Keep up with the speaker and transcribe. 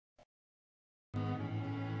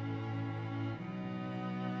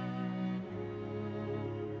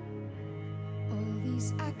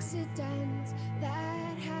these accidents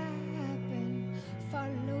that happen.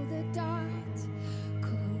 Follow the dot.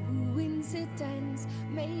 Coincidence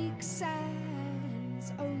makes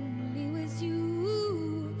sense only with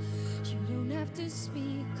you. You don't have to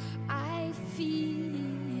speak. I feel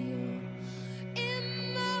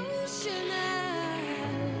emotional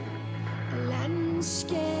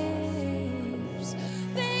landscapes.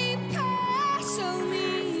 They pass on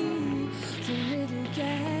me. The riddle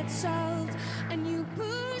gets solved and you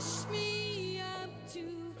push me up to.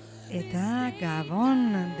 Eta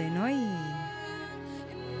Gabon denoi.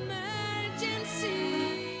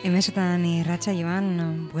 Emesutan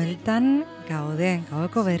irratsaioan bueltan gaude,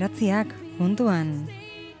 gaueko bereziak puntuan.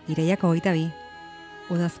 Irailak 22.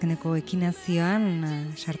 Udazkeneko EKINOZIOan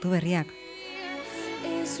sartu berriak.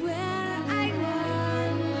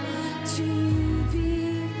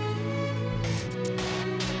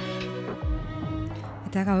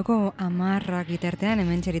 Eta gaueko 10 bitartean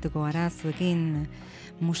hemen txerituko gara zuekin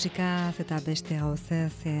musikaz eta beste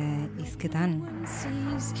gauzez hizketan.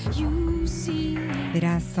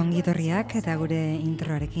 Beraz, ongi etorriak eta gure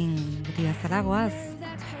introarekin beti bezala goaz.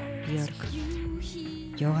 Bjork,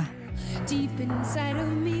 yoga. Deep inside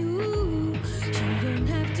of me, ooh, you don't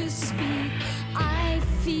have to speak. I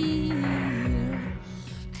feel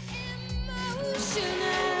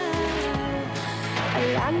emotional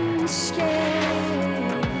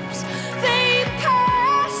landscapes. They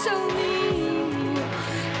pass on me,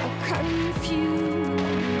 a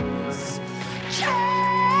confused can.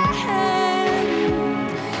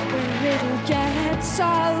 The riddle gets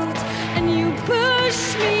solved and you push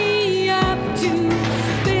me up to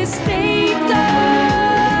this state of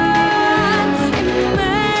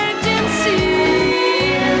emergency.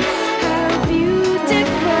 How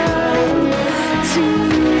beautiful to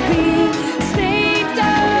be state of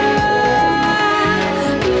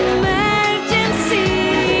emergency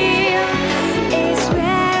is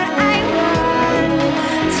where I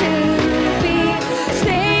want to be.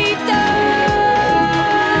 State of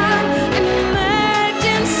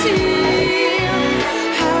emergency.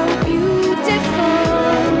 How beautiful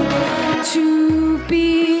to be.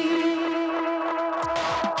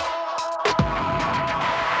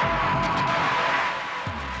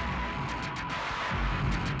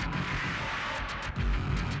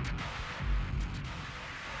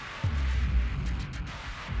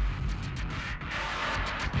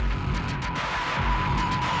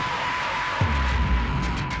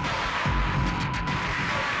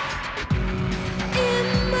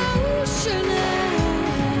 Emotional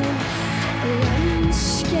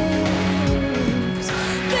landscapes,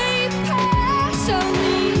 they pass on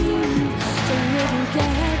me. The riddle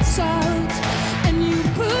gets solved and you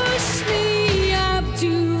push me up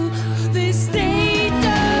to this state of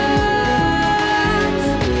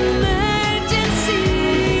emergency.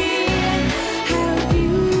 How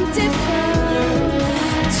beautiful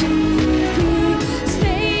to be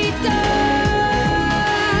state of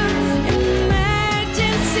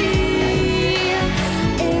emergency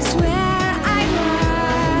is where I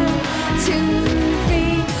want to be.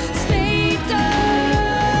 State of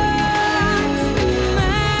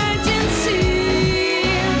emergency.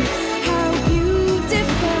 How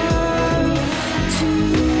beautiful to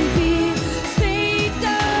be. State of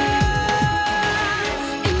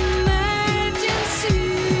emergency.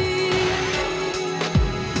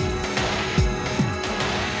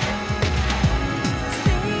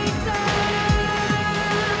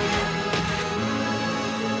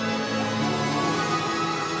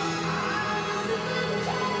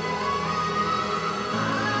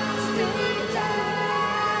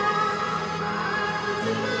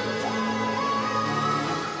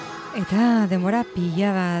 Eta denbora pila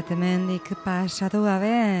bat hemendik pasatu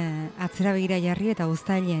gabe atzera begira jarri eta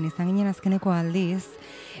uztailean izan ginen azkeneko aldiz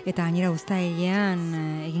eta gainera uztailean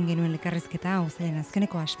egin genuen elkarrizketa uztailean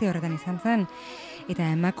azkeneko aste horretan izan zen eta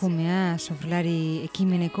emakumea sofrolari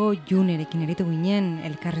Ekimeneko Junerekin eritu ginen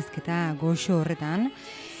elkarrizketa goxo horretan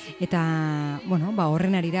eta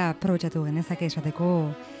horren arira aprobetxatu genezake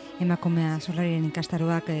esateko emakumea sofrolariren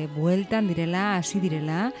ikastaroak bueltan direla, hasi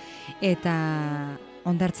direla eta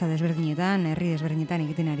ondartza desberdinetan, herri desberdinetan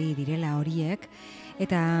egiten ari direla horiek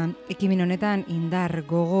eta ekimen honetan indar,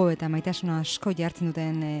 gogo eta maitasuna asko jartzen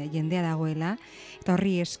duten jendea dagoela eta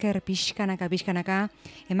horri esker pixkanaka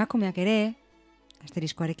emakumeak ere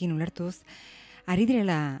asteriskoarekin ulertuz ari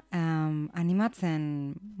direla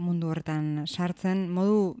animatzen mundu horretan sartzen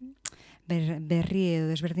modu berri edo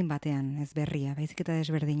desberdin batean, ez berria, baizik eta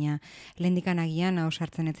desberdina lehendikan agian hau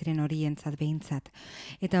sartzen ez ziren horientzat behintzat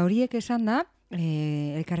eta horiek esan da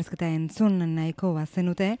elkarrezketa entzun nahiko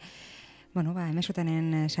bazenute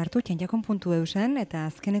Emesutanen sartu txantxakon.eusen eta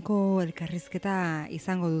azkeneko elkarrizketa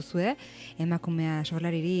izango duzue, emakumea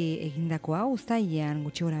sorlariri egindakoa uztailean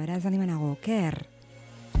gutxi gora bera ez animanago, ker.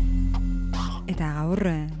 Eta gaur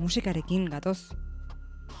musikarekin gatoz.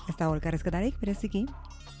 Ez dago elkarrizketarik, bereziki,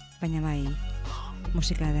 baina bai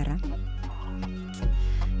musika ederra.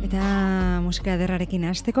 Eta musika ederrarekin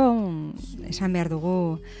hasteko esan behar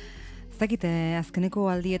dugu,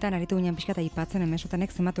 azkeneko aldietan aritu ginen pixka eta ipatzen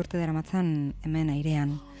Emesutanek zenbat urte daramatzan hemen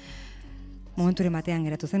airean. Momenturen batean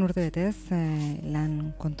geratu zen urte betez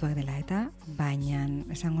lan kontuak dela eta, baina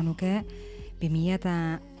esango nuke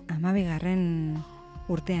 2012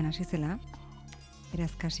 urtean hasi zela,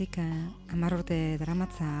 beraz kasik 10 urte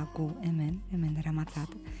daramatza gu hemen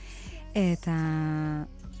daramatzat. Eta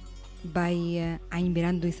bai hain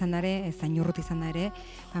berandu izan dare, ez hain urrut izan dare,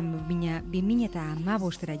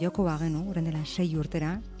 2015 joko bagenu, uren dela 6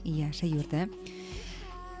 urtera, ia 6 urte,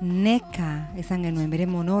 neka izan genuen bere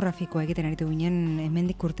monografikoa egiten aritu ginen,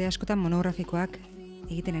 hemendik urte askotan monografikoak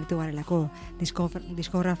egiten aritu garelako,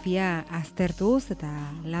 diskografia aztertuz eta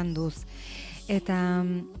landuz. Eta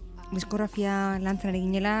diskografia lantzen ari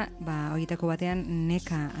ginela, horietako batean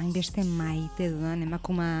neka hainbeste maite dudan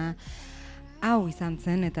emakuma hau izan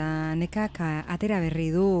zen, eta nekak atera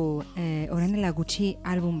berri du orain dela gutxi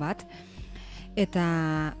album bat,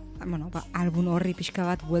 eta album horri pixka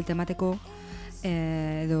bat buelta emateko,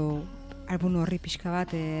 edo album horri pixka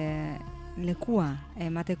bat lekua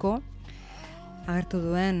emateko, agertu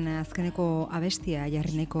duen azkeneko abestia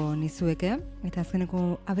jarri nahiko nizueke, eta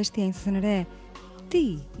azkeneko abestia hain zuzen ere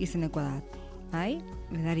ti izenekoa da, bai?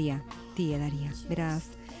 Edaria, ti edaria,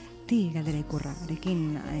 beraz, ti galdera ikurra,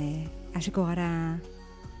 arekin hasiko gara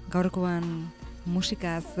gaurkoan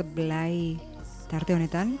musikaz blai tarte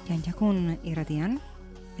honetan, txantxakun irratian,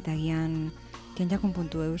 eta gian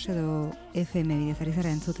txantxakun.eus edo FM bidez ari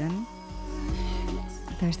zara entzuten.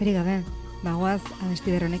 Eta besterik gabe, bagoaz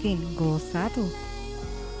abesti berronekin gozatu.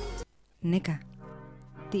 Neka,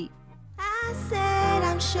 ti. I said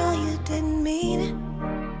I'm sure you didn't mean it.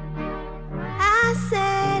 I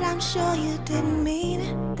said I'm sure you didn't mean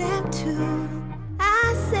it. Them too.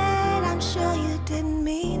 I said I'm sure you didn't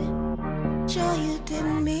mean it. Sure you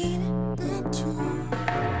didn't mean it. Them too.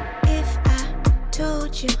 If I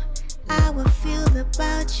told you I would feel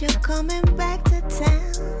about you coming back to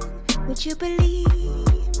town, would you believe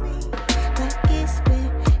me? But it's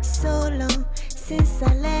been so long since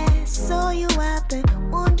I last saw you. I've been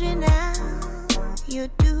wondering how you're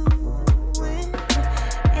doing.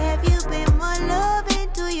 Have you been more loving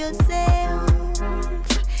to yourself?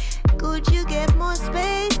 Could you get more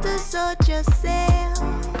space to sort yourself?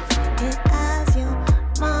 And ask your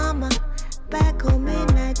mama back home in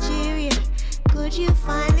Nigeria, could you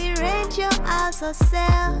finally rent your house or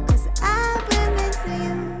sell? 'Cause I've been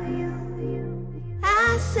missing you.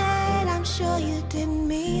 I said I'm sure you didn't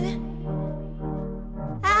mean it.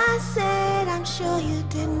 I said I'm sure you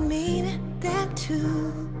didn't mean it. Them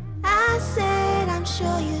too. I said I'm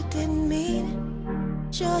sure you didn't mean it.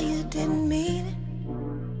 Sure you didn't mean it.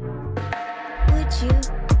 Would you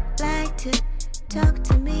like to talk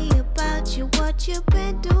to me about what you've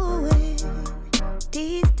been doing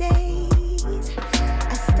these days?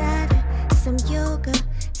 I started some yoga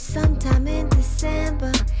sometime in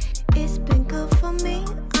December. It's been good for me,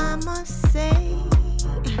 I must say.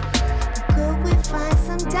 Could we find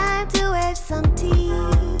some time to have some tea?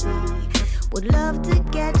 Would love to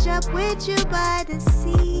catch up with you by the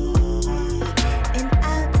sea. And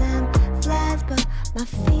our time flies, but my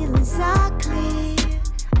feelings are clear.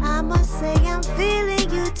 I must say I'm feeling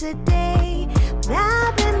you today, but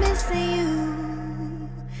I've been missing you.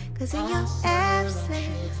 'Cause in your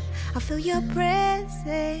absence, I feel your presence.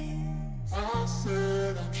 I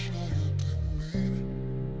said I'm sure you didn't mean it.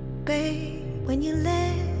 Babe, when you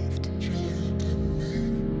left,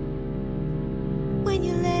 when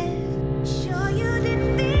you left, sure you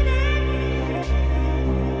didn't mean it.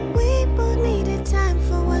 We both needed time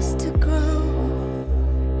for us to grow.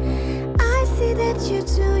 I see that you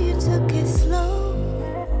too, you took it slow.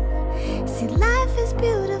 See, life is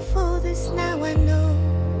beautiful, this now I know.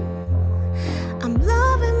 I'm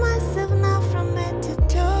loving myself now from head to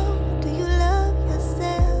toe. Do you love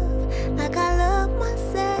yourself like I love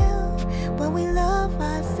myself? When we love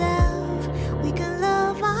ourselves, we can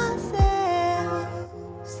love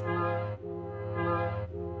ourselves.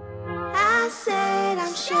 I said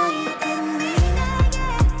I'm sure you didn't mean it.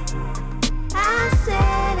 I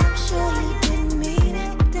said I'm sure you didn't mean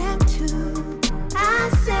it. Them too. I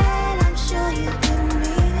said I'm sure you didn't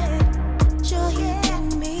mean it. Sure you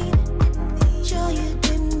didn't mean it. Sure you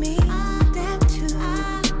didn't mean it. Them too.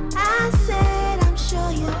 I said I'm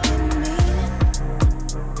sure you didn't mean it.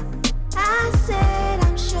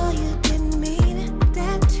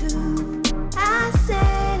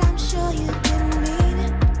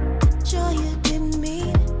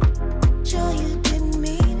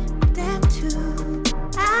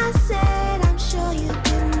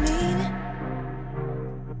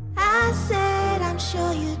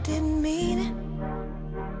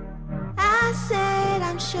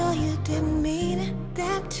 sure you didn't mean it,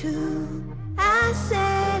 them too. I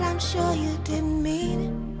said I'm sure you didn't mean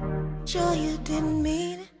it, sure you didn't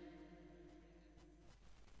mean it.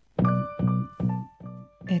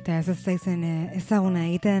 Eta ez zaizen ezaguna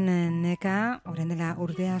egiten neka, orain dela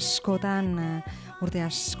urte asko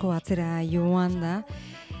atzera joan da,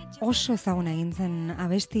 oso ezaguna egin zen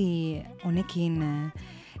abesti honekin,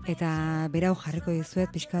 eta berau jarriko dizuet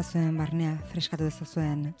pixka zuen barnea freskatu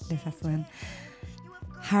dezazuen.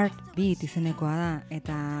 Heartbeat izenekoa da,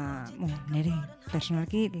 eta niri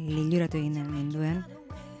personalki liluratu egin ninduen,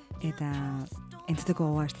 eta entzuteko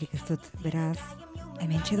gogoaztrik ez dut, beraz,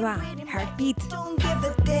 hemen txedua, Heartbeat! Don't give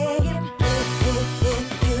a damn.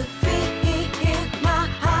 You feel my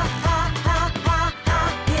heart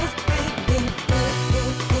is beating. You feel the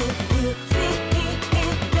way you're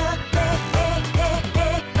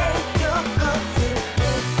closing.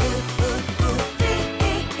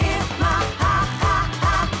 Feel my heart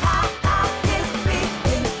is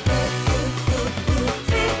beating. You feel the way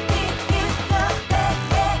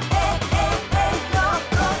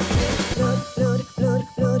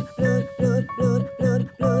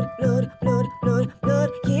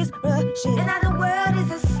and now the world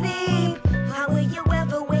is asleep. How will you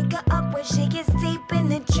ever wake her up when she gets deep in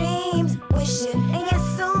the dreams? Wishing, and yet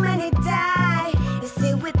so many die. And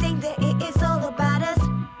still we think that it is all about us.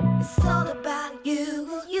 It's all about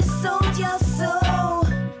you. You sold your soul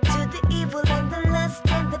to the evil and the lust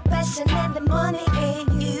and the passion and the money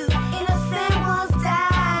in you. Innocent ones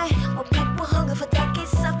die, or people hunger for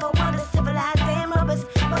decades, suffer while the civilized damn robbers,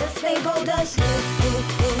 while the slave holders.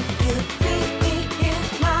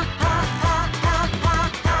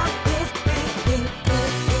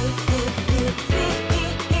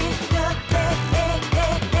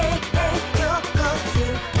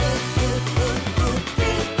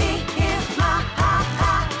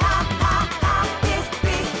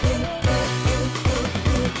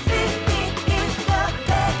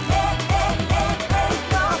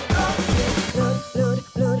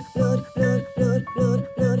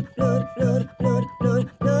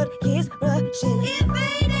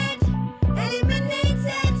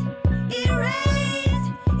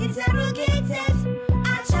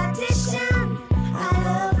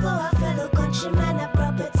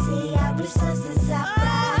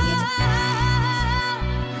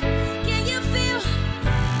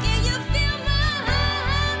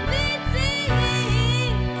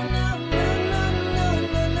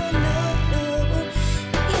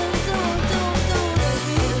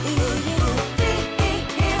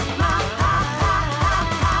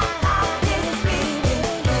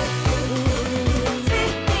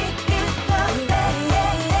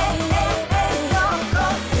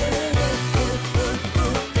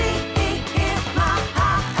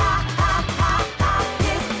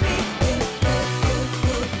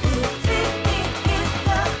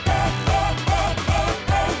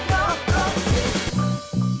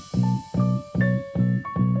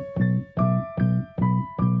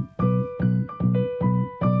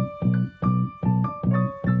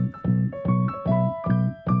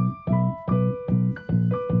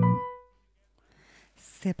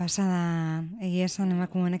 Ze pasada egia esan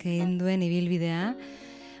emakumeak egin duen ibilbidea.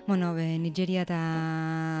 Nigeria eta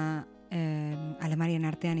Alemanian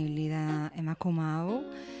artean ibili da emakume hau,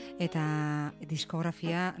 eta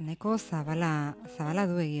diskografia neko zabala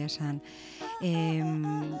du egia esan.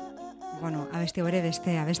 Abesti hori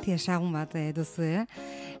beste abesti ezagun bat duzu,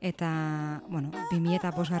 eta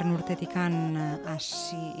 2005 urtetikan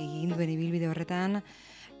hasi egin duen ibilbide horretan,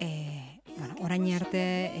 orain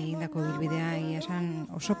arte egindako bilbidea egia esan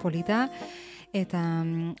oso polita, eta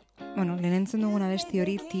lehen entzun dugun abesti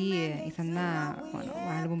hori izan da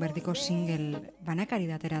album berdiko single banakari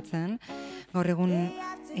da ateratzen. Gaur egun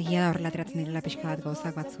egia da horrela ateratzen direla pixka bat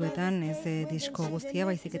gauzak batzuetan, ez disko guztia,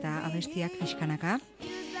 baizik eta abestiak pixkanaka.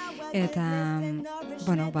 Eta,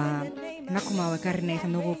 emakume hau ekarri nahi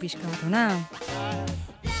izan dugu pixka bat ona.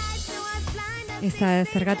 Ez da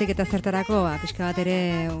zergatik eta zertarako, pixka bat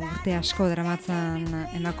ere urte asko dramatzan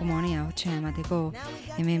emakume honi ahotsa emateko.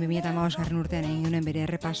 Hemen 2015 urtean egin duen bere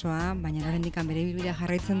errepasoa, baina oraindikan bere ibilbidea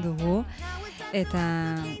jarraitzen dugu,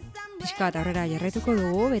 eta pixka bat aurrera jarraituko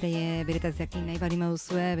dugu, beretaz jakin nahi bali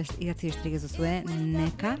baduzue, idatzi besterik ez duzue,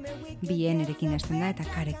 neka, bien erekin hasten da, eta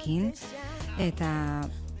karekin, eta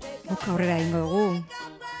guk aurrera egingo dugu.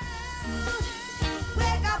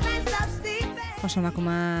 Oso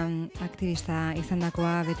emakuma aktivista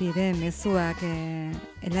izandakoa beti ere mezuak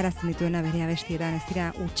heldarazten dituena bere abestietan, ez dira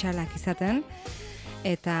hutsalak izaten,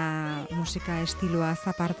 eta musika estiloa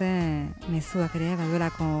aparte mezuak ere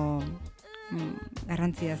baduelako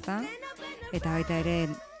garrantzia, ezta? Eta baita ere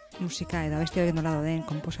musika edo abesti horiek nola dauden,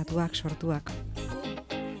 konposatuak, sortuak.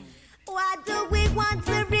 What do we want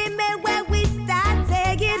to remember where we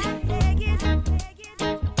started?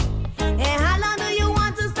 And how long do you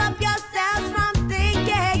want to stop yourselves from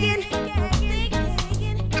thinking?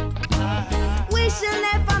 We should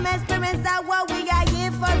learn from experience that what we are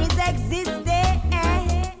here for is existence.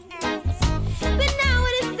 But now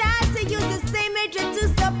we decide to use the same hatred to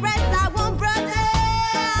suppress our own brother.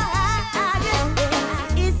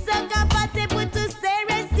 It's so comfortable to say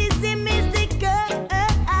racism is the cause.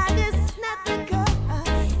 Not the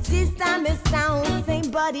cause. This time it sounds same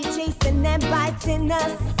body chasing and biting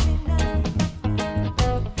us.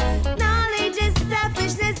 Knowledge is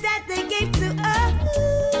selfishness that they gave to us.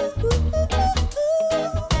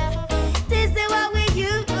 This is what we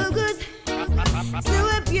use to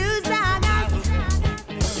abuse our guys.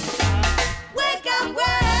 Wake up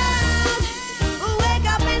world, wake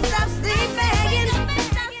up and stop sleeping.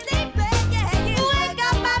 Wake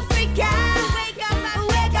up Africa,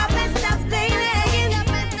 wake up and stop sleeping.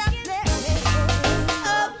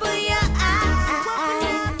 Open your eyes,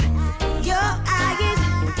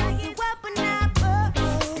 open up,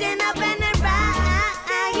 stand up and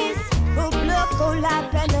arise. Block all our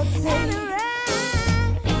penalty.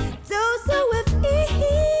 Those who have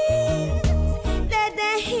ears, let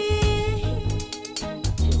them hear.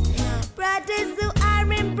 Brothers who are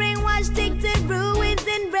in brainwashed, take the ruins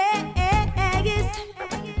and rags.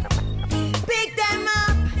 Pick them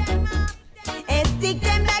up and stick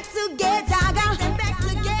them back together.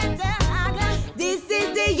 This is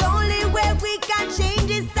the only way we can change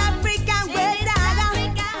this African world.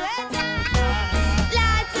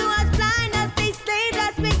 Lie to us, blind us, they slaved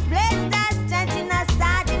us, misplaced us, chanting us,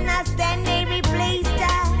 starting us, then they replaced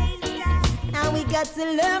us. Now we got to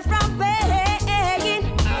learn from begging.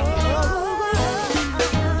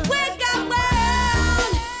 Wake up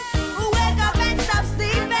world, wake up and stop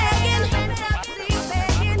sleeping.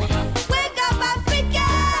 Wake up Africa,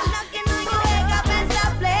 wake up and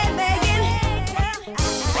stop begging.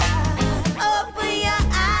 Open your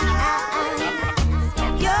eyes,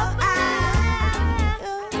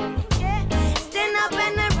 stand up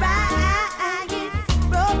and arise.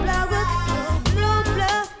 Blue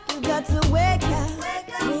blood, you got to wake up.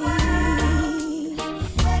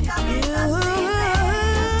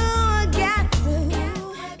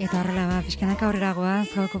 Eta horrela pixkanaka aurrera goaz,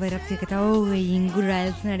 gauko beratziak eta ingurura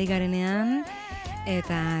heltzen ari garenean,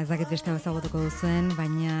 eta ez dakit beste hau ezagutuko duzuen,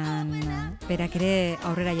 baina berak ere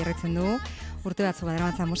aurrera jarraitzen du, urte batzu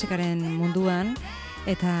badaramatza musikaren munduan,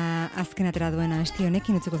 eta azken atera duen abesti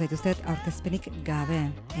honekin utziko zaituztet aurkezpenik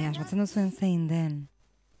gabe. Asmatzen duzuen zein den.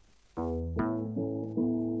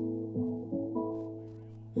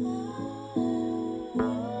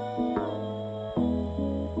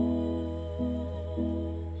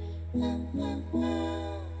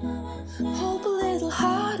 Hope a little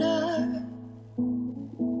harder.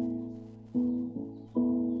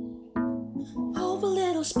 Hope a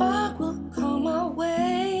little spark will come our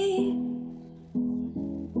way.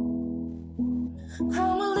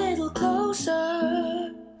 Come a little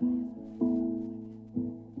closer.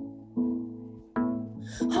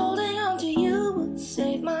 Holding on to you will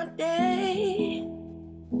save my day.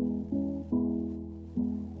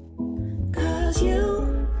 'Cause you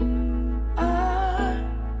are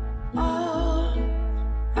all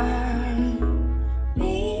I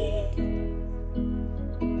need.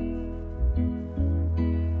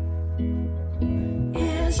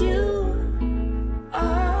 Yes, you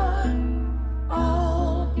are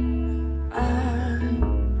all I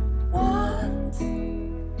want.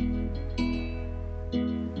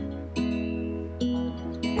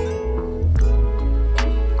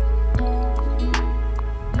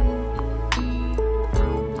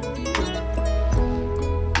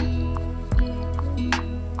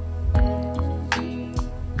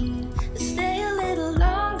 Stay a little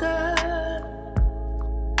longer.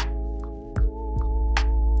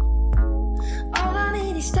 All I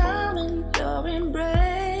need is time in your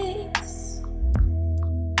embrace.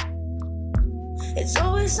 It's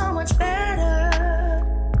always so much better.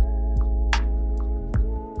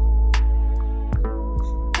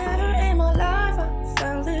 Never in my life I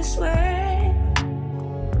felt this way.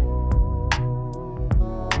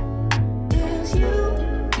 'Cause you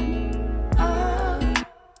are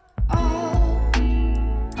all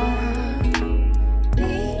I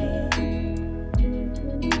need.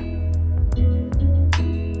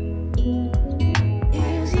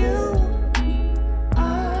 Yes, you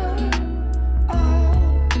are all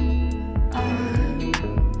I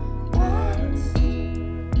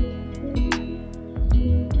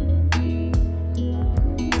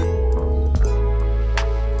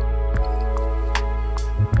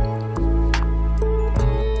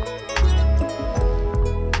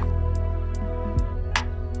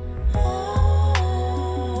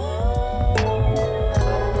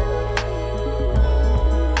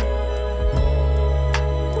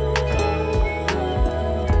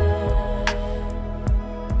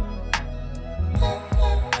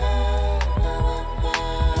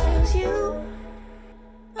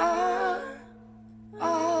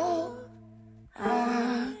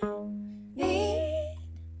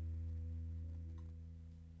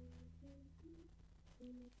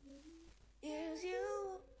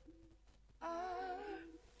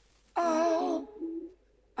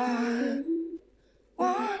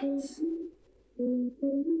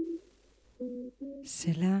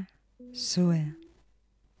Zela zue.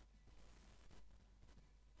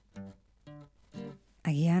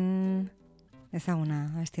 Agian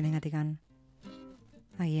ezaguna abestinengatikan.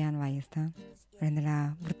 Agian bai, ezta. Orain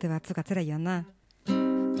dela urte batzuk atzera joan da.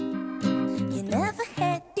 You never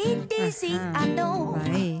had it easy, I know.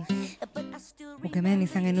 Bai. Hemen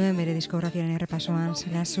izan genuen bere diskografiaren errepasoan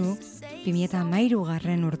Zelazu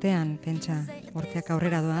 2013 urtean, pentsa, urteak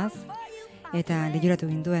aurrera doaz, eta lehioratu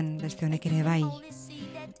ginduen beste honek ere bai.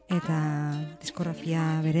 Eta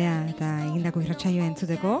diskografia berea eta egindako irratsaioa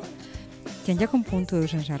entzuteko, janjakon puntu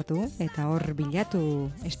eusen sartu, eta hor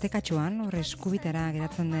bilatu estekatxoan, hor eskubitara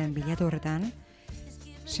geratzen den bilatu horretan,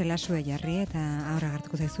 Zelazue jarri eta aurra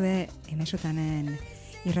gartuko zaizue Emesutanen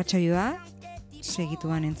irratsaioa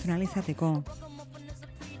segituan entzunalizateko.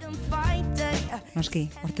 Noski,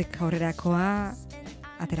 hortik aurrerakoa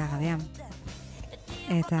atera gabean.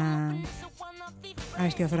 Eta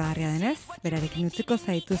abesti oso lagarria denez, berarekin utziko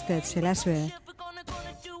zaituztet Zelazue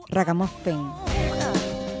Ragamuffin.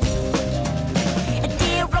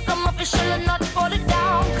 Shall I not fall it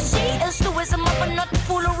down? Cause she is the wisdom of a not to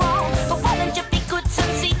fool around. But why don't you be good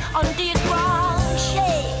and see under your ground?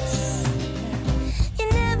 Yes. You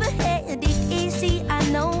never had it easy, I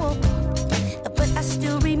know. But I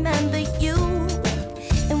still remember you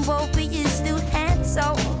and what we used to have. So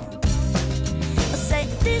I say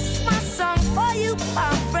this my song for you, my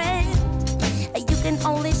friend. You can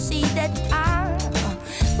only see that I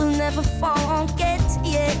will never forget.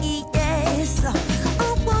 Yeah, yes.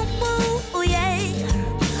 Oh, whoa, whoa, yeah.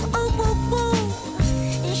 Oh, whoa, whoa,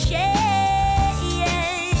 yeah, yeah.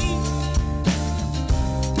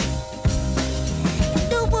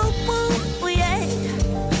 Oh, whoa, whoa, yeah.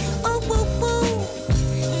 Oh, whoa, whoa,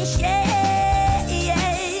 yeah,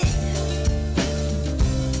 yeah.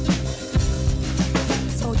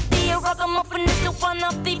 So dear ragamuffin is the one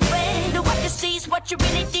of the friend. What you see is what you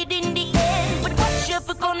really did in the end. But what you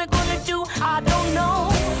ever gonna do, I don't know.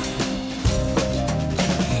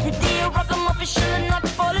 Dear ragamuffin, shall I not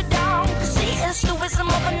fall it down? Cause he is the wisdom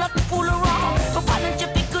of a not to fool around. But why don't you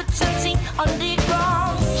be good and see on the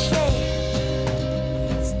ground?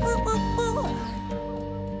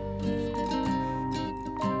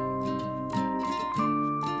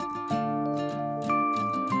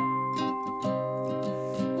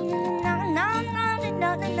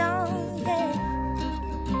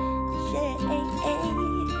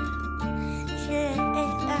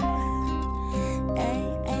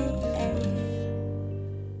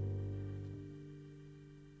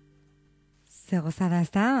 Zegozada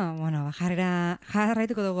ez da, bueno,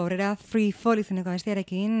 jarraituko dugu aurrera Free Fall izeneko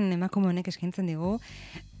abestiarekin emakume honek eskaintzen digu.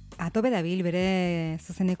 Atope dabil bere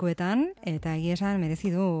zuzenekuetan, eta egia esan merezi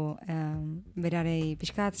du berarei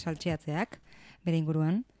pixkat saltxeatzeak bere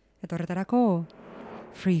inguruan. Eta horretarako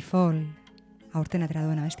Free Fall aurten atera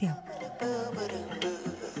duen abestia.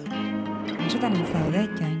 Emesutan entzaude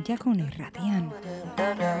janjakun irratian.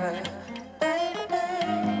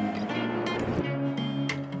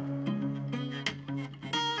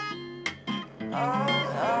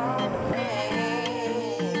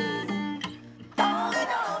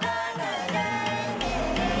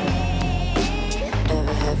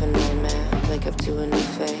 Ever have a nightmare, wake up to a new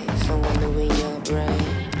face, someone new in your brain?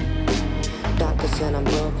 Doctor said I'm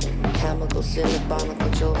broken, chemicals in the bottle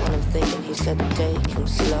control what I'm thinking, he said to take him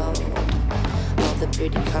slow. All the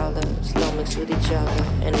pretty colors don't mix with each other,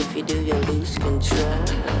 and if you do you lose control.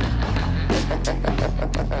 But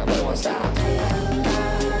it won't stop.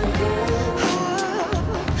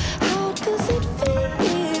 How does it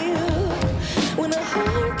feel when a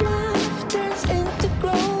hard life turns into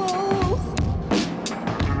growth?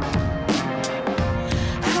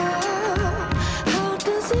 How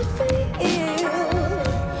does it feel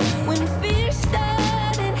when fear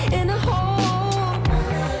started in a hole?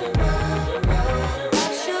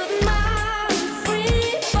 Should my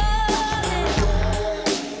free falling?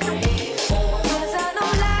 'Cause I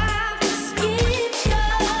know life just keeps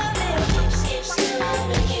coming.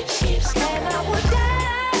 And I would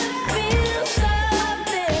die to feel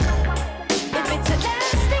something if it's the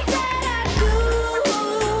last thing that I do.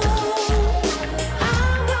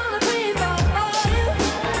 I'm gonna breathe for you.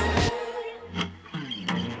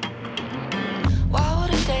 What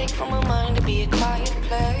would it take for my mind to be a quiet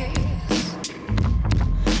place?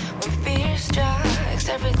 When fear strikes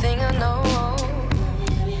everything I know,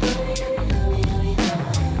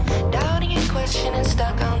 doubting and questioning,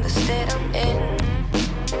 stuck on the state I'm in.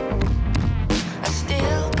 I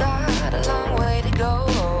still got a long way to go.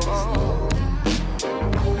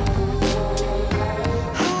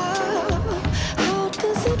 How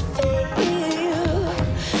does it feel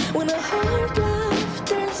when a hard life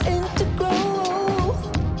turns into growth?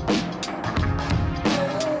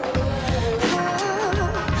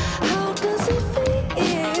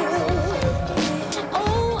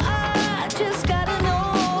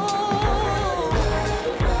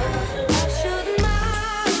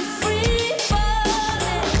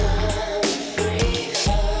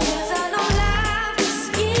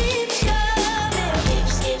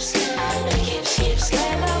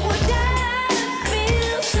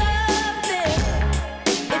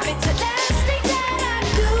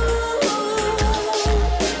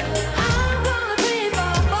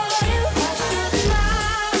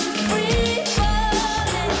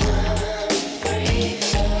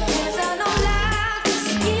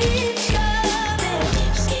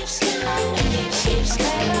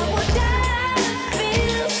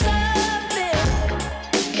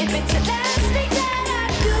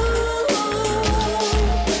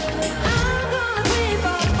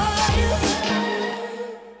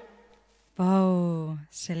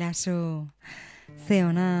 Zelazu, ze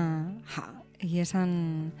ona, egia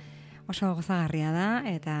esan oso gozagarria da,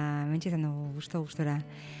 eta mentxitzen dugu gustora.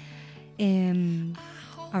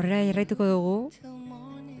 Aurrera jarraituko dugu,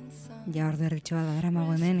 ja ordu erditxo bat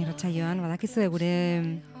badaramago hemen irratsaioan, badakizue gure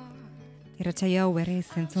irratsaio hau berriz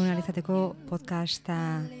entzun ahal izateko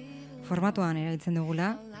podcasta formatuan erabiltzen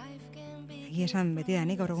dugula. Egia esan beti da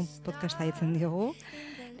nik gaur egun podcasta ditzen diogu,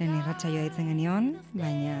 lehen irratsaioa ditzen genion,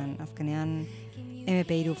 baina azkenean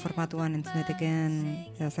MP3 formatuan entzun daiteken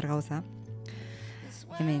edo zer gauza.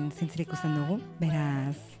 Hemen zintzirik ikusten dugu,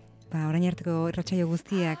 beraz, orain arteko irratsaio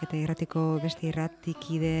guztiak eta irratiko beste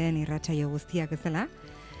irratikideen irratsaio guztiak ez dela,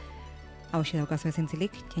 hauxe daukazu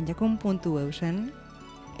zintzilik, txantxakun.eusen,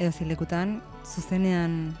 edo zilekutan,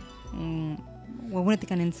 zuzenean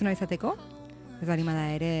webunetikan entzuna izateko, ez balimada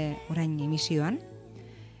ere orain emisioan,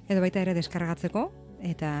 edo baita ere deskargatzeko,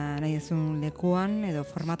 eta nahi duzun lekuan edo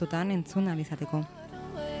formatutan entzun ahal izateko.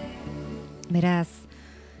 Beraz,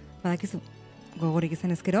 badakizu, gogorik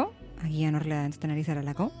izan ezkero, agian horrela entzuten ari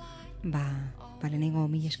zarelako, lehenengo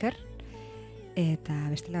mil esker, eta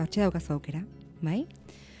bestela hortxe daukazu aukera, bai?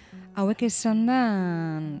 Hauek esan da,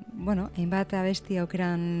 hainbat abesti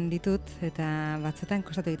aukeran ditut, eta batzuetan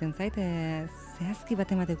kostatu egiten zait, zehazki bat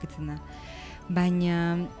ukitzen da.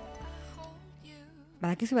 Baina,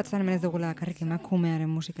 badakizu batzuetan hemen ez dugula karrik emakumearen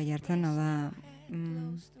musika jartzen, hau da,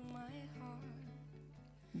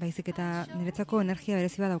 baizik eta niretzako energia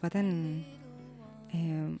berezi bat daukaten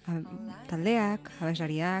taldeak,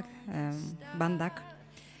 abeslariak, bandak.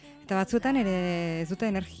 Eta batzuetan ere ez dute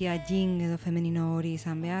energia jing edo femenino hori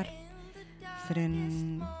izan behar,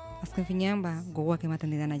 zeren azken finean gogoak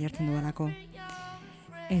ematen didana jartzen dudalako.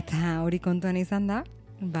 Eta hori kontuan izan da,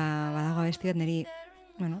 badago abesti bat niri,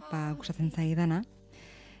 gustatzen zaidana,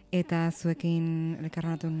 eta zuekin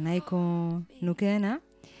elkarrenatu nahiko nukeena,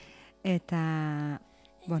 eta,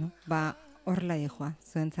 horrela dihoa,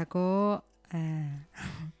 zuentzako,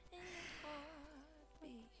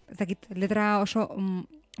 ezakit, letra oso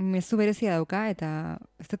mezu berezia dauka, eta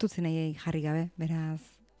ez dut utzi nahi jarri gabe, beraz,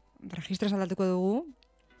 registroz aldatuko dugu,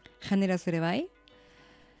 generaz ere bai,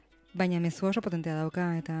 baina mezu oso potentea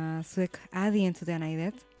dauka, eta zuek adi entzutea nahi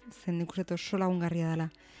dut, zen ikuseto oso lagungarria dela.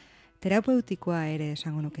 Terapeutikoa ere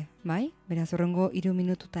esango nuke, bai? Beraz, horrengo 3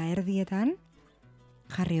 minutu eta erdietan,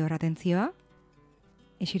 jarri hor atentzioa,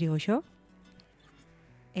 esiri goxo,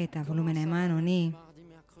 eta volumena eman honi.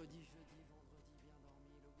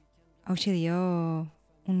 Hauxe dio,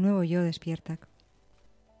 un nuevo yo despiertak.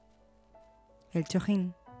 El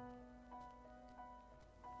Chojín.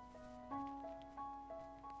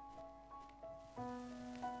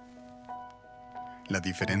 La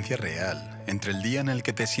diferencia real entre el día en el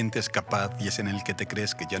que te sientes capaz y ese en el que te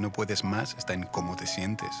crees que ya no puedes más está en cómo te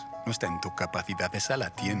sientes. No está en tu capacidad, esa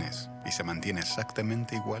la tienes y se mantiene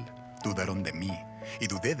exactamente igual. Dudaron de mí y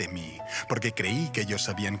dudé de mí porque creí que ellos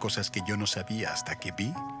sabían cosas que yo no sabía hasta que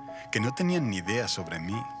vi que no tenían ni idea sobre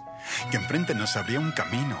mí. Que enfrente no se abría un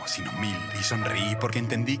camino, sino 1000, y sonreí porque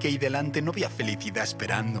entendí que ahí delante no había felicidad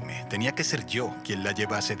esperándome. Tenía que ser yo quien la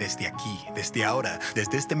llevase desde aquí, desde ahora,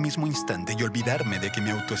 desde este mismo instante, y olvidarme de que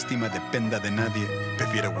mi autoestima dependa de nadie.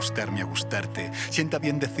 Prefiero gustarme a gustarte, sienta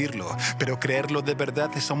bien decirlo, pero creerlo de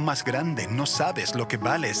verdad es aún más grande. No sabes lo que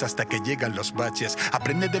vales hasta que llegan los baches.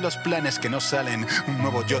 Aprende de los planes que no salen. Un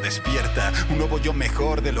nuevo yo despierta, un nuevo yo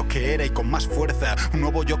mejor de lo que era y con más fuerza. Un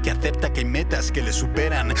nuevo yo que acepta que hay metas que le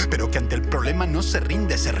superan, pero que ante el problema no se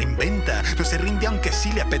rinde, se reinventa. No se rinde aunque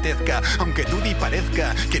sí le apetezca, aunque dude y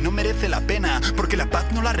parezca que no merece la pena, porque la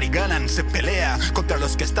paz no la regalan. Se pelea contra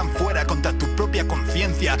los que están fuera, contra tu propia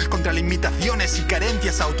conciencia, contra limitaciones y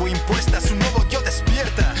carencias autoimpuestas. Un nuevo yo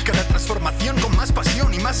despierta, cada transformación con más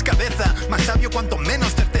pasión y más cabeza. Más sabio cuanto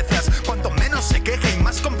menos certezas, cuanto menos se queja y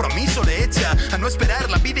más compromiso le echa a no esperar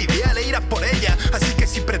la vida ideal e ir a por ella. Así que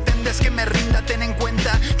si pretendes que me rinda, ten en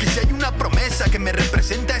cuenta que si hay una promesa que me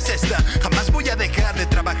representa es esta. Jamás voy a dejar de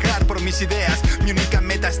trabajar por mis ideas. Mi única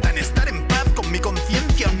meta está en estar en paz con mi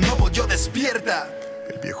conciencia. Un nuevo yo despierta.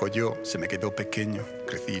 El viejo yo se me quedó pequeño.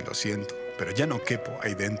 Crecí, lo siento, pero ya no quepo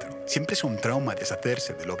ahí dentro. Siempre es un trauma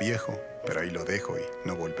deshacerse de lo viejo, pero ahí lo dejo y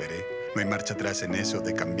no volveré. No hay marcha atrás en eso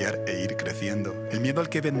de cambiar e ir creciendo. El miedo al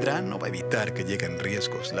que vendrá no va a evitar que lleguen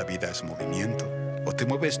riesgos. La vida es movimiento. O te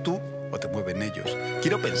mueves tú o te mueven ellos.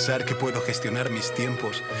 Quiero pensar que puedo gestionar mis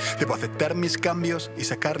tiempos. Debo aceptar mis cambios y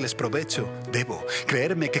sacarles provecho. Debo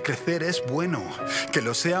creerme que crecer es bueno. Que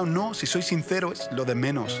lo sea o no, si soy sincero, es lo de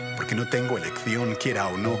menos. Porque no tengo elección, quiera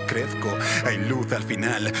o no, crezco. Hay luz al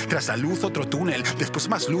final, tras la luz otro túnel, después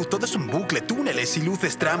más luz, todo es un bucle, túneles y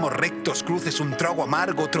luces, tramos rectos, cruces, un trago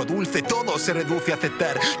amargo, otro dulce, todo se reduce a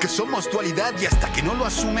aceptar que somos dualidad y hasta que no lo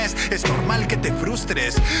asumes es normal que te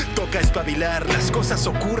frustres. Toca espabilar, las cosas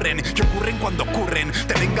ocurren y ocurren cuando ocurren.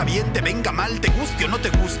 Te venga bien, te venga mal, te guste o no te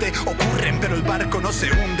guste, ocurren, pero el barco no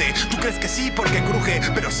se hunde. Tú crees que sí porque cruje,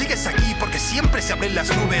 pero sigues aquí porque siempre se abren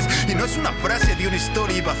las nubes. Y no es una frase de una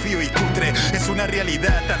historia vacío y cutre, es una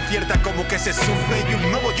realidad tan cierta como que se sufre y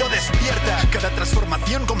un nuevo yo despierta. Cada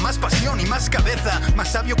transformación con más pasión y más cabeza,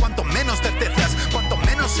 más sabio cuanto menos certezas, cuanto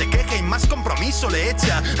menos se queja y más compromiso le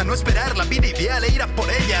echa a no esperar la vida ideal e ir a por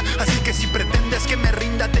ella. Así que si pretendes que me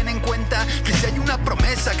rinda, ten en cuenta que si hay una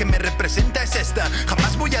promesa que me representa es esta: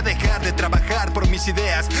 jamás voy a dejar de trabajar por mis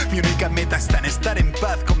ideas. Mi única meta está en estar en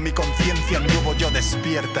paz con mi conciencia, un nuevo yo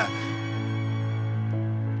despierta.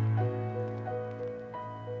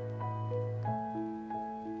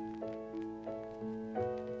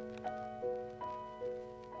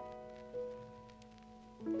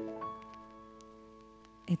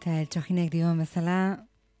 Eta eltsoginek dioen bezala,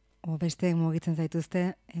 o besteek mugitzen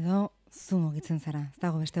zaituzte, edo zu mugitzen zara, ez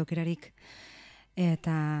dago beste aukerarik.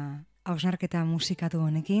 Eta hausnarketa musikatu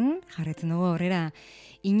honekin, jarraitzen dugu aurrera,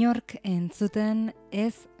 inork entzuten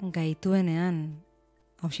ez gaituenean.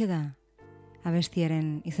 Hauxe da,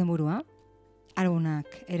 abestiaren izenburua, albunak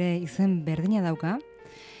ere izen berdina dauka,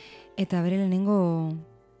 eta bere lehenengo,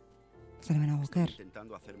 zalemena goker,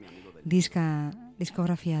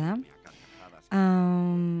 diskografia da.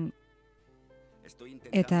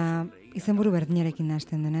 Eta izenburu berdinarekin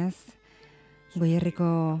hasten denez,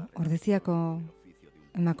 Goierriko Ordeziako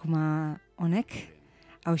emakuma honek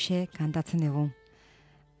hauxe kantatzen dugu.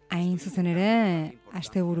 Hain zuzen ere,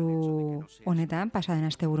 asteburu honetan, pasaden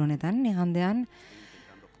asteburu honetan, igandean,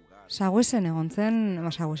 Saguesen egon zen,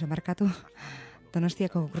 Saguesen barkatu,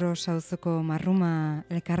 Donostiako Gros auzoko Marruma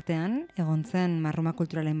elkartean, egon zen Marruma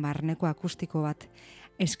kulturalen barneko akustiko bat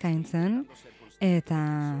eskaintzen, eta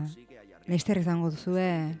laster izango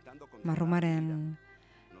duzue Marrumaren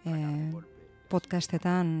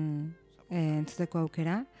podcastetan entzuteko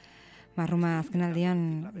aukera. Marruma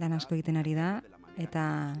azkenaldian lan asko egiten ari da,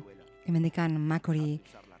 eta hemendikan Makori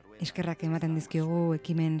eskerrak ematen dizkiogu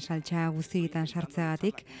ekimen saltsa guztietan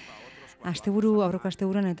sartzeagatik. Aurreko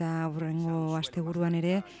asteburuan eta aurrengo asteburuan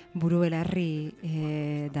ere buru belarri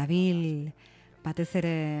dabil, batez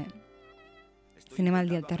ere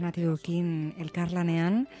Zinemaldi Alternatiboekin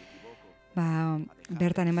elkarlanean,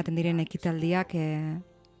 bertan ematen diren ekitaldiak,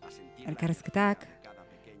 elkarrezketak,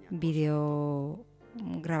 bideo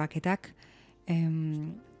grabaketak,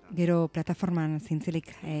 gero plataforman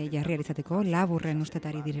zintzilik jarri izateko, laburren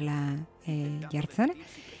ustetari direla jartzen,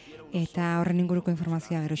 eta horren inguruko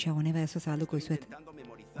informazioa geroxeago neba ez zabalduko izuet.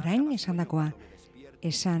 Orain, esandakoa,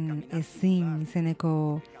 esan ezin izeneko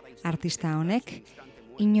artista honek,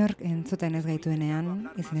 inork entzuten ez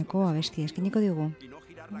gaituenean izeneko abesti eskiniko diogu.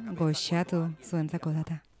 Goxatu zuentzako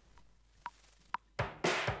data.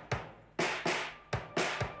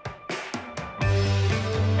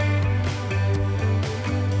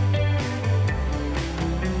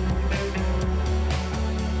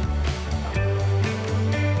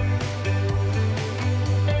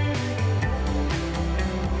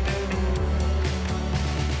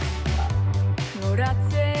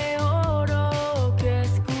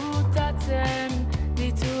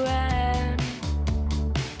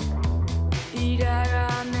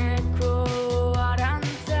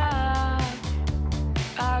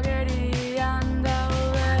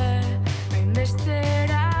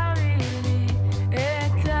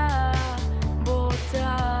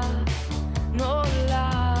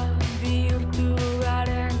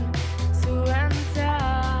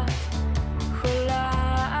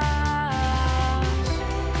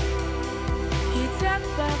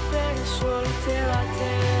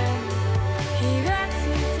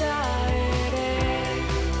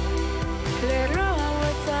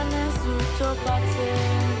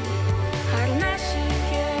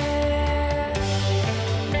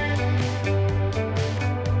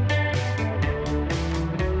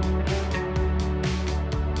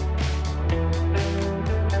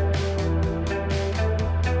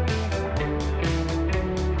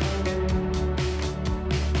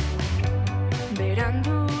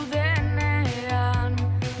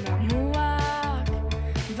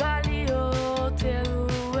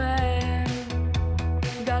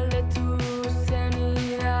 Galdetu zen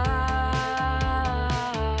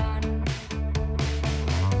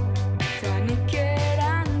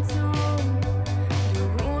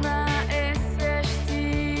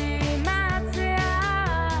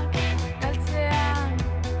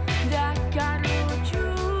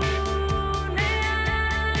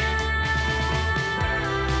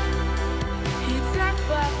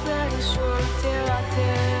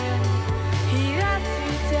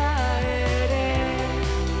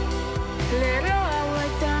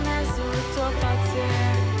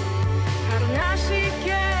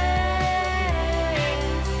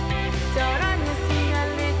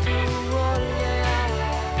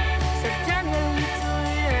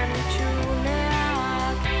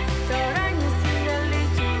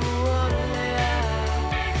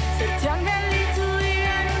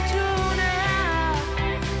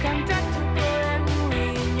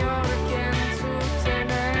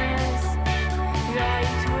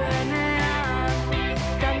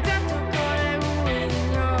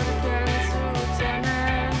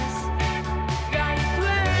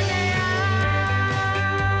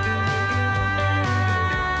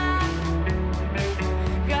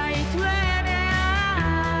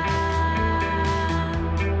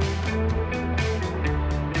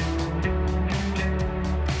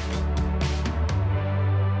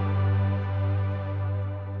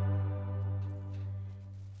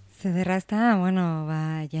Zederra ez da, bueno,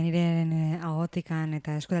 Janiren ahotikan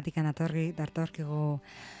eta eskutatikan datorkigu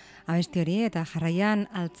abesti hori, eta jarraian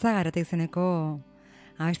altzagarata izeneko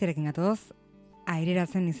abestiarekin gatoz,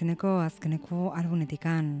 aireratzen izeneko azkeneko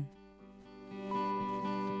albumetikan.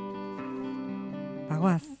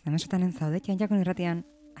 Bagoaz, Emesutanen zaude, Jakon irratian,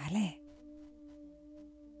 ale!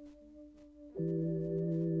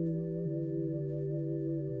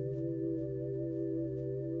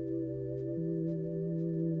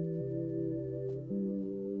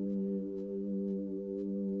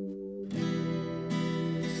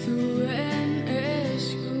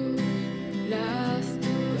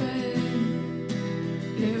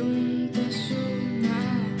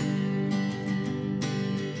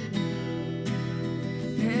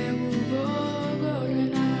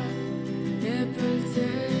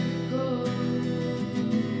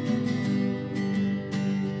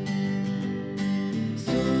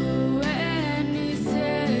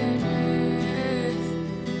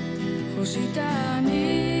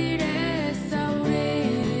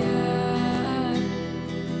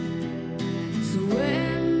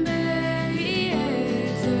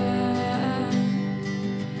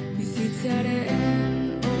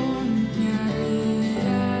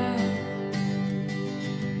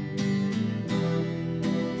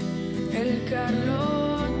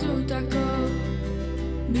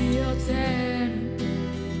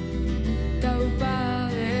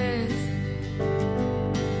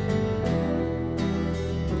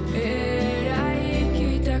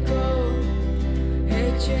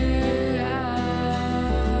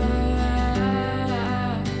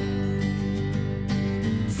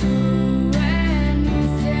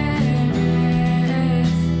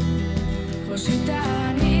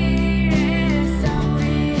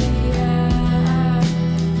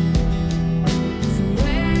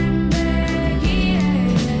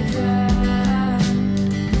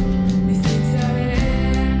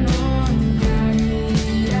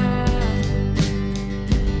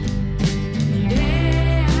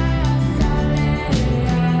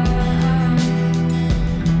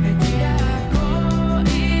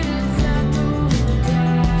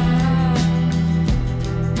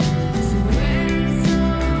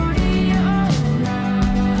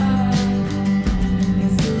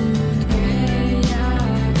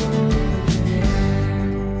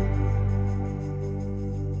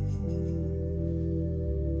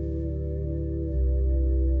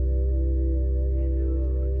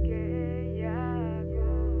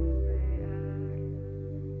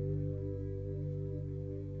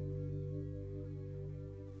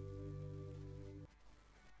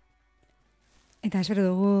 Eta espero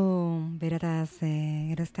dugu berataz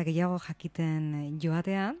gerozta gehiago jakiten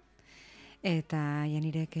joatea, eta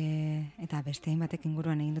Janirek eta beste hainbatek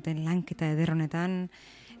inguruan egin duten lanketa ederronetan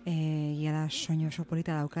ia da soinu oso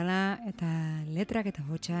polita daukala, eta letrak eta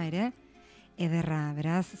hotsa ere ederra,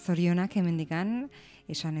 beraz zorionak hemendikan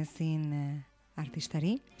esan ezin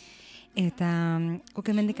artistari. Eta guk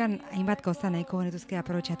hemendikan hainbat gauza nahiko genituzke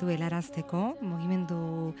aprobetxatu helarazteko,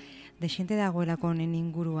 mugimendu desiente dagoelako honen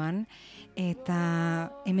inguruan,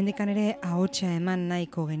 eta hemendikan ere ahotsa eman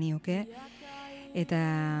nahiko genioke, eta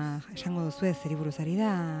esango duzu ez zeri buruz ari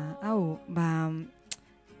da, hau,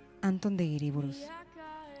 Antondegiri buruz.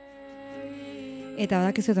 Eta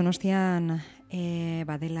badakizu Donostian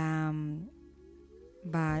badela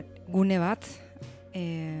gune bat,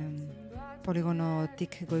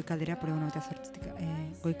 poligonotik goikaldera, poligono eta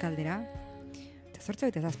goikaldera, eta zortza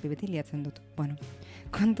zazpi beti liatzen dut. Bueno,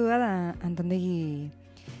 kontua da Antondegi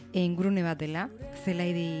ingurune bat dela,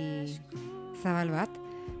 zelaidi zabal bat,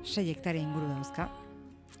 6 hektarea inguru dauzka.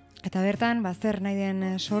 Eta bertan, zer nahi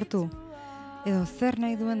den sortu, edo zer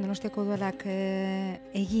nahi duen Donostiako Udalak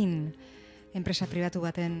egin enpresa pribatu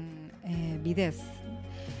baten bidez,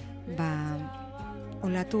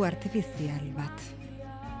 olatu artifizial bat.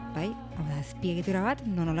 Bai, hau da, azpiegitura bat,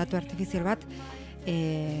 non olatu artifizial bat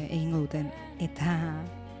egingo duten. Eta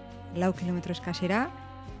 4 kilometro eskasera,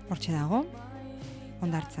 hortxe dago,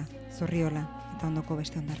 hondartza, Zurriola, eta ondoko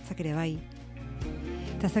beste hondartzak ere bai.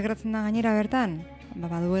 Eta zegratzen da gainera bertan,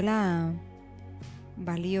 baduela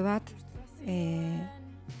balio bat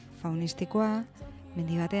faunistikoa,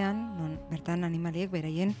 mendi batean, non bertan animaliek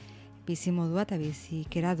beraien bizimodua eta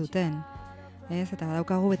bizikera duten. Eta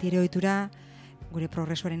badaukagu beti ere ohitura, gure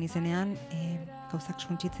progresoaren izenean, gauzak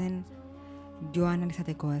suntsitzen joan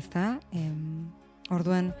alizateko, ez da?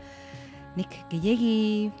 Orduan, nik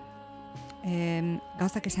gehiegi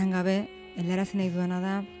gauzak esan gabe, helarazi nahi duena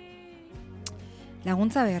da,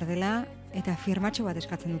 laguntza behar dela eta firmatxo bat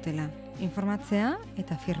eskatzen dutela. Informatzea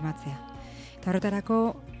eta firmatzea. Eta horretarako,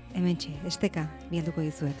 hementxe, esteka bialduko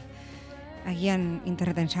dizuet. agian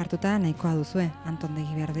interneten sartuta nahikoa duzue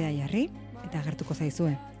Antondegi Berdea jarri eta agertuko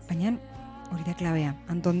zaizue. Baina hori da klabea,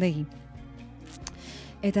 Antondegi.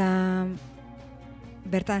 Eta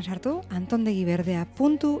bertan sartu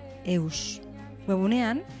antondegiberdea.eus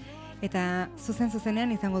webunean eta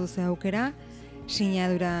zuzenean izango duzu aukera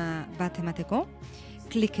sinadura bat emateko.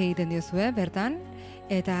 Klik egiten diozue bertan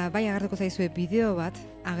eta bai agertuko zaizue bideo bat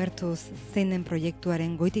agertuz zein den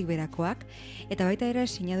proiektuaren goitik berakoak eta baita ere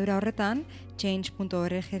sinadura horretan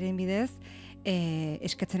change.org-ren bidez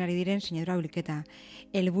eskatzen ari diren sinadura bilketa.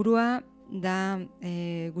 Helburua da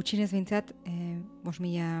gutxienez behintzat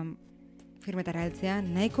 5.000 firmetara heltzea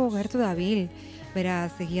nahiko gertu dabil.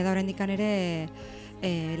 Beraz, egia da oraindik ere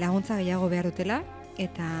laguntza gehiago behar dutela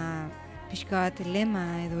eta pixka bat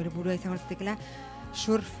lema edo helburua izango zatekela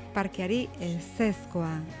surf parkeari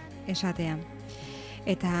ezezkoa esatea.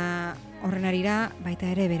 Eta horren arira baita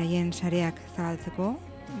ere beraien sareak zabaltzeko,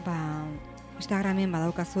 Instagramen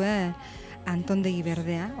badaukazue Antondegi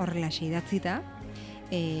Berdea horrelaxe idatzita.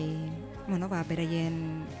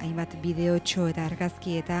 Beraien hainbat bideotxo eta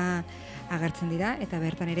argazki eta agertzen dira eta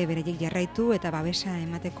bertan ere beraiek jarraitu eta babesa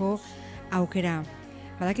emateko aukera.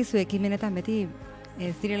 Badakizu ekimenetan beti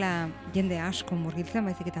ez direla jende asko murgiltzen,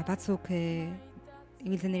 baizik eta batzuk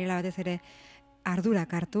ibiltzen direla batez ere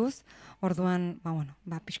ardurak hartuz. Orduan,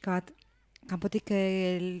 pixka bat kanpotik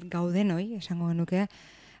gaudenoi, esango genuke,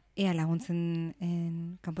 ea laguntzen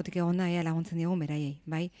kanpotik egonda, ea laguntzen diogun beraiei,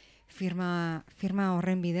 bai? Firma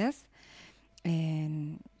horren bidez,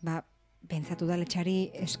 pentsatu da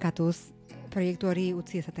letxari eskatuz proiektu hori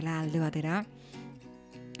utzi ezatela alde batera.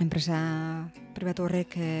 Enpresa pribatu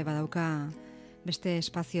horrek badauka beste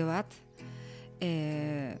espazio bat,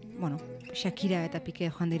 Shakira eta Pique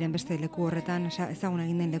joan diren beste leku horretan, ezagun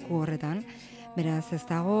egin den leku horretan, beraz ez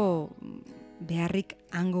dago beharrik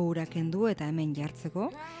hango ura kendu eta hemen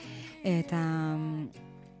jartzeko, eta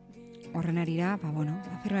horren arira,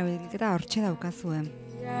 firma bilketa hortxe daukazue.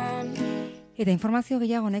 Eta informazio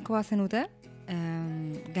gehiago nahikoa zenute,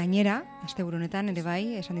 gainera, asteburu honetan ere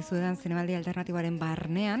bai, esan dizuetan Zinemaldi Alternatiboaren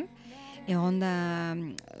barnean, egonda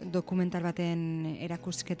dokumental baten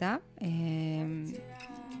erakusketa,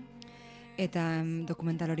 eta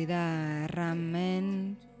dokumental hori da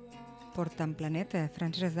Ramen Portan Planet,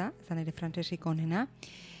 frantzes da, zan ere frantzesik onena.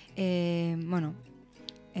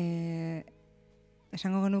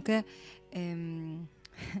 Esango genuke,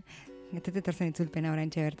 getet etorzen itzulpena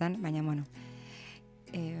oraintxe bertan, baina,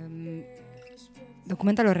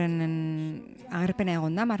 dokumental horren agerpena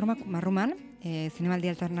egonda, Marruman, Zinemaldi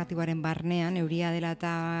Alternatiboaren barnean, euria dela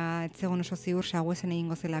eta etzegon oso ziur saguezen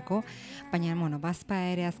egingo zelako, baina, bazpa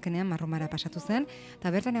ere azkenean Marrumara pasatu zen,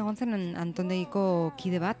 eta bertan egon zen Antondegiko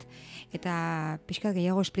kide bat, eta pixkat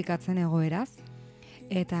gehiago esplikatzen egoeraz,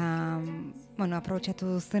 eta,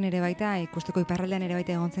 aprobetxatu zen ere baita, ikusteko iparraldean ere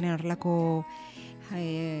baita egon zen horrelako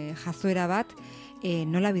jazoera bat,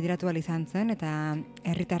 nola bideratu izan zen, eta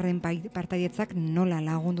herritarren partaidetzak nola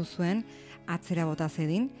lagundu zuen atzera bota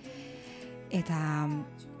zedin. Eta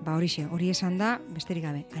hori esan da, besterik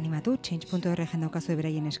gabe, animatu, change.org daukazue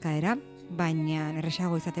beraien eskaera, baina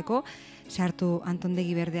erresago izateko, sartu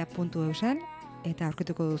antondegiberdea.eusen eta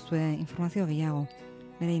aurkituko duzue informazio gehiago.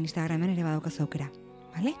 Beraien Instagramen ere badaukazu aukera,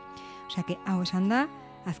 bale? Osea, hau esan da,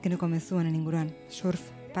 azkeneko mezuanen inguruan, surf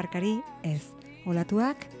parkari ez,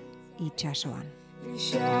 olatuak itxasoan.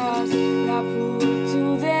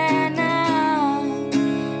 Lapurtu dena,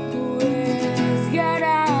 gu ez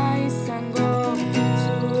gara izango,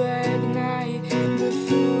 zuek nahi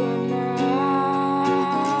duzuena.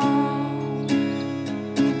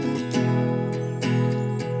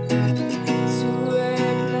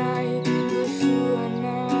 Zuek nahi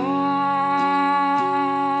duzuena.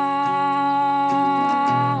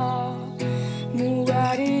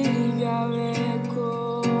 Mugarik gabeko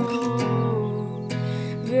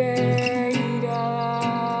begiradak,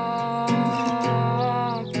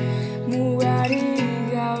 mugarik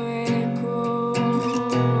gabeko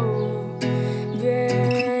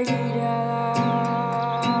begiradak,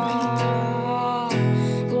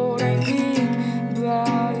 oraindik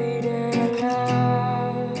badirela.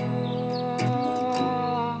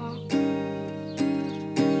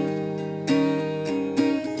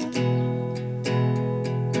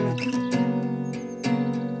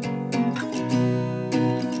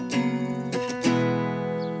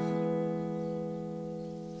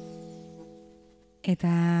 Eta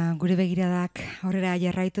gure begiradak aurrera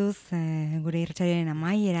jarraituz, gure irratsaren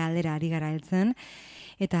amaiera aldera ari gara heltzen,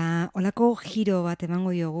 eta olako giro bat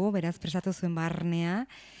emango diogu, beraz prestatu zuen barnea,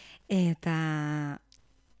 eta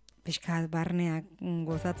pixkat barneak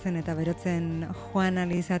gozatzen eta berotzen joan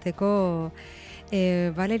alizateko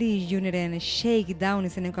Valerie Juneren Shake Down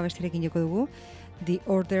izeneko abestirekin joko dugu, The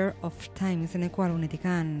Order of Time izeneko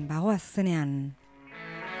albumetikan, bagoaz zuzenean.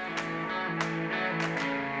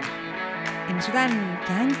 Emesutan,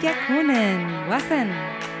 kantiak honen, guazen!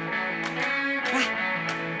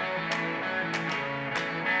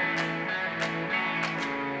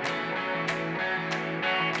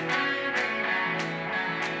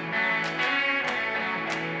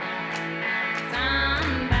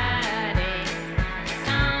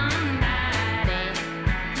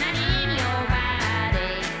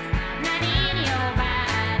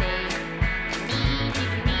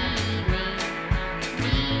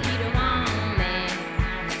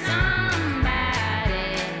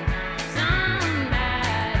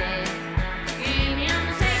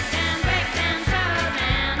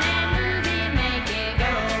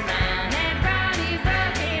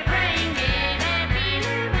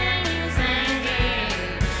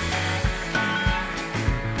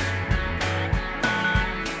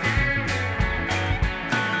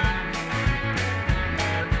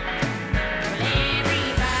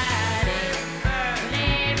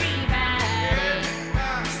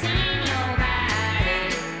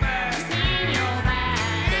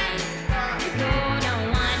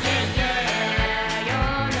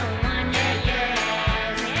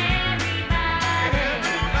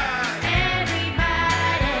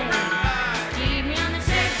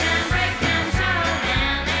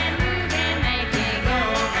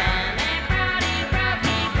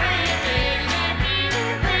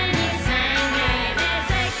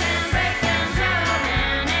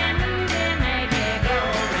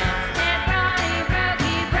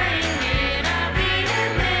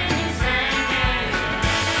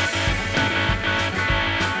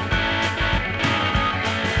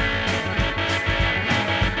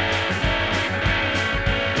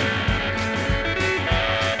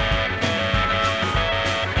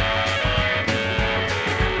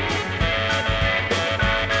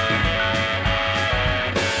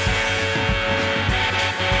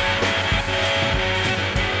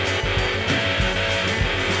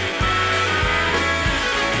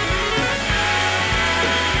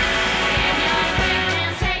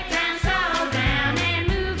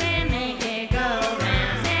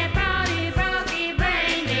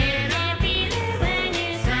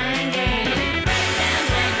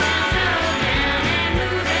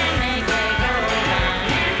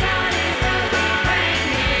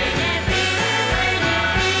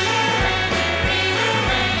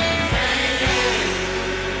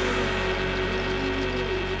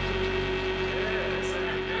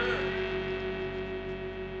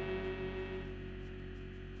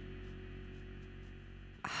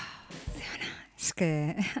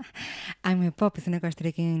 I'm a Pop izeneko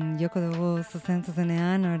asterekin joko dugu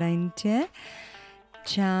zuzenean oraintxe.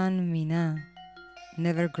 Chan Mina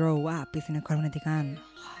Never Grow Up izeneko albumetikan.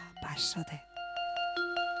 Pasote.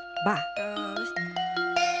 Ba!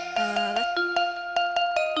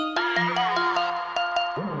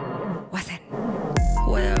 Guazen!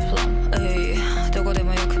 Where from? どこで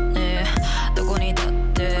もよくねどこにいたっ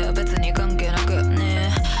て別に関係なく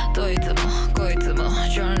ねどいつもこいつも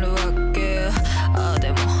ジャンル分けああ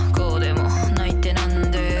でもこうでもないってな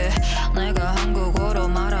んで내가 한국어로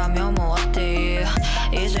말하면 뭐어때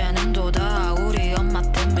이제는 또 다 우리 엄마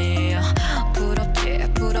때문에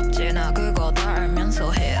부럽지 나 그거 다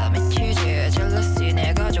알면서 해 미치지 젤러시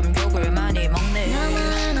내가 좀 욕을 많이 먹네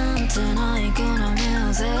나만한테 나의 그런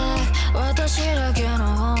music 私だけの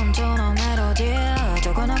本当のメロディー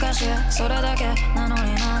どこの歌詞それだけなの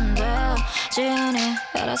になんで自由に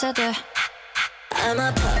やらせて I'm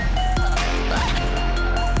a pop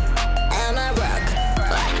I'm a rock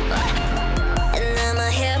and I'm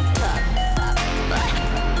a hip hop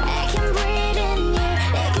I can breathe in you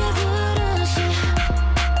내게 부르시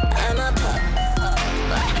I'm a pop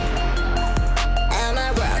I'm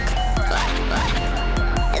a rock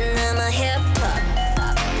and I'm a hip hop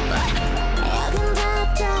약은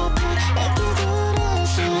답답해 내게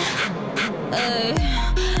부르시 에이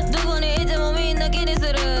누구니 이제 몸이 나気にす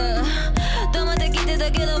る黙って聞いて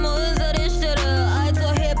たけどもうんざりしてるあいつ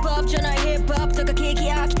はヒップホップじゃないヒップホップとか聞き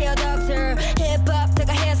飽きてよドクターヒップホップと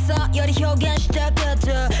かヘッソンより表現したかった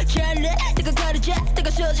ジャンルとかカルチャーと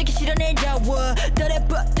か正直知らねえんだわドレッ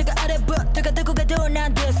プとかアレブとかどこがどうな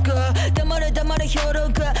んですか黙る評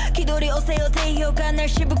論家気取り押せよ低評価な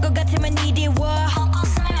しぶこが手間にでは方向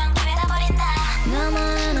進めば決めたぼりんだ名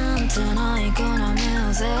前なんてないこのミュ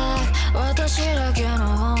ージック私だけの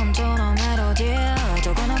本当のメロディー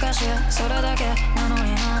どこの歌詞それだけなの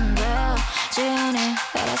になんで自由に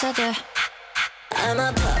やらせて I'm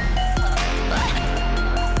a pop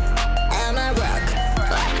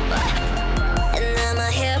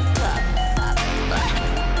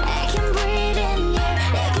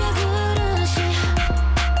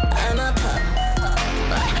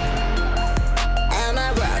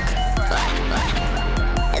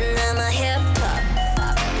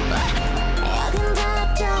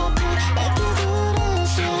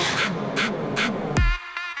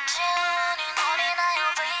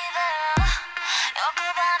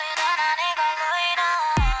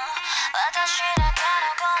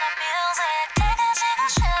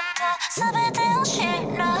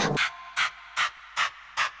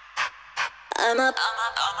I'm a pup.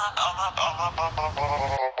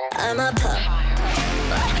 I'm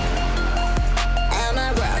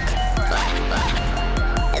a rock.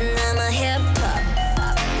 And I'm a hip hop.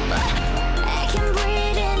 I can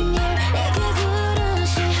breathe in you, make it good and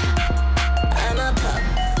shit. I'm a pup.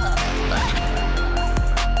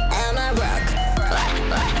 I'm a rock.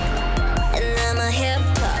 And I'm a hip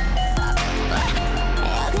hop.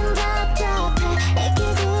 I can tap, make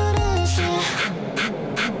it good and shit.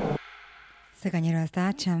 Ze gainero ez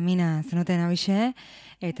da, txamina zenuten abixe,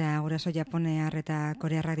 eta guraso japonear eta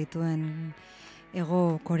korearrak dituen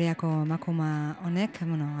Ego Koreako emakuma honek,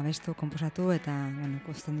 abestu, konposatu eta,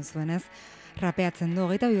 ikusten duzuenez, rapeatzen du,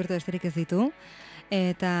 22 urte besterik ez ditu.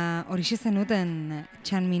 Eta horixe zenuten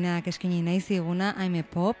Txanminak eskini nahi ziguna, I'm a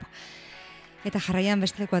pop. Eta jarraian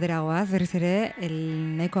besteleko ateragoaz, berriz ere,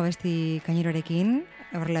 nahiko abesti kainerorekin,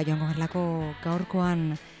 horrela joango garlako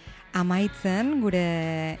gaurkoan amaitzen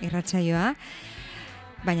gure irratsaioa.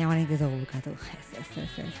 Baina orain ez dugu bukatu. Ez.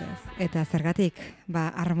 Eta zergatik,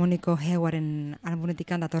 harmoniko heuaren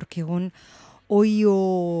albunetik datorkigun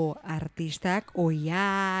oio artistak,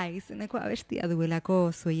 oia izeneko abestia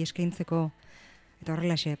duelako zuei eskaintzeko. Eta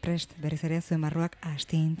horrelaxe, prest, berriz ere zuen barruak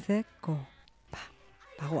astintzeko.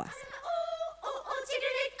 Bagoaz.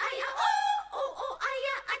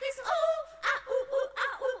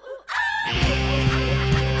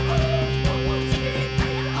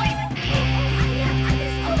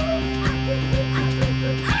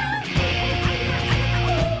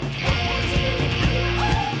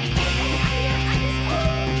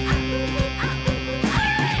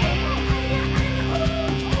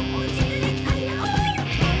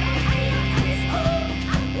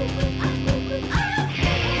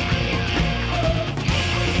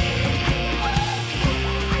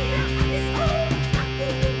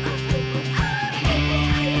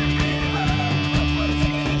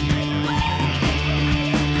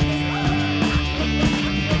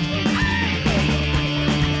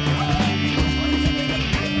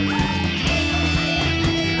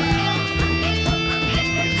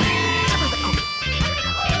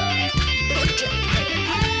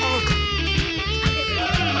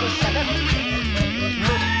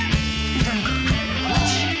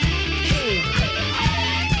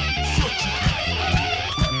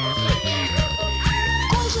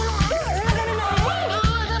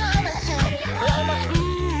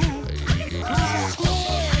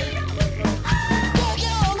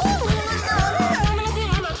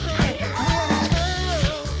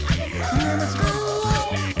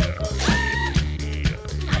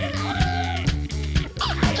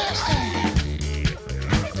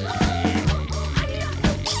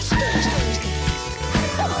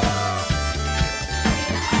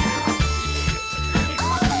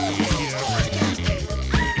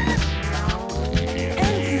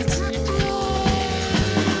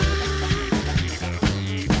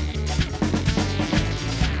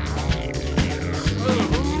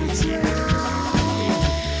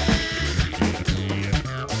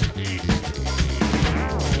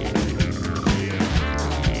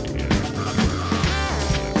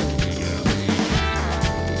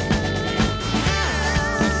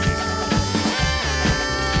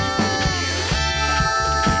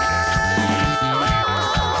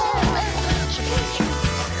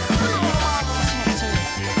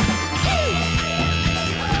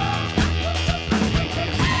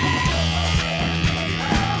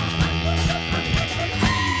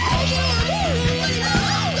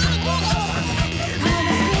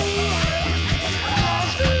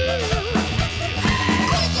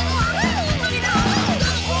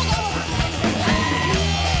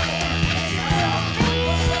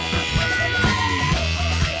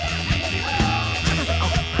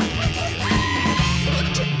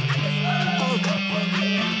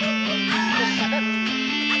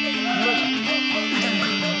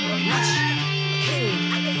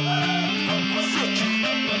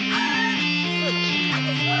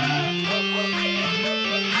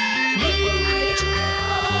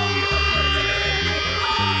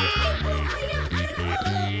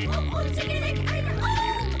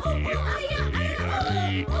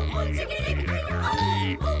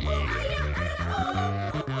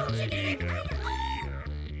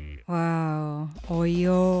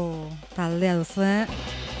 Oio taldea duzue,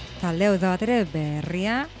 taldea da bat ere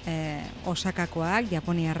berria, Osakakoak,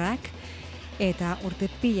 japoniarrak, eta urte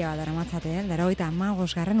pila bat daramatzate,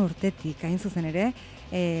 95. urtetik hain zuzen ere,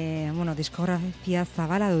 diskografia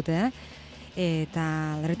zabala dute,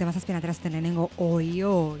 eta 97an aterazten lehenengo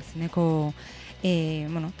Oio izeneko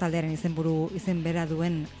taldearen izen bera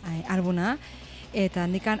duen albuna, eta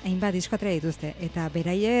handikan hainbat disko atera dituzte. Eta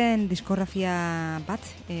beraien diskografia bat,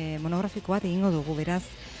 monografiko bat egingo dugu, beraz,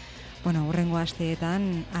 hurrengo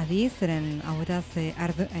asteetan adi, zeren hauetaz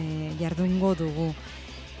jardungo dugu.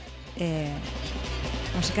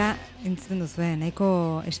 Musika entzuten duzuen,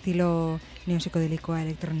 nahiko estilo neopsikodelikoa,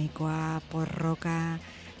 elektronikoa, porroka,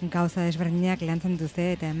 gauza desberdinak lantzen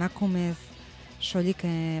dituzte, eta emakumez soilik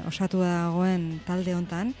osatu dagoen talde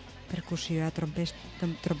hontan, perkusioa,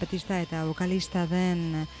 trompetista eta vokalista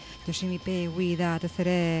den Yoshimi Peiwi da batez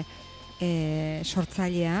ere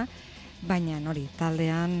sortzailea, baina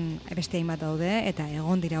taldean beste hainbat daude eta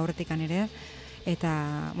egon dira aurretikan ere,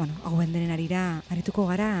 eta hauen denen arira arituko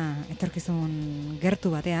gara etorkizun gertu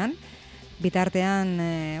batean. Bitartean,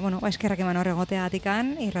 eskerrak eman hor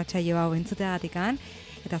egoteagatikan, irratsaio hau entzuteagatikan,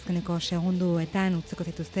 eta azkeneko segunduetan utziko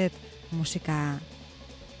zituztet musika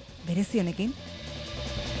berezi honekin.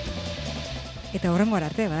 Eta horrengo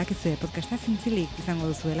arte, badakizue, podcasta zintzilik izango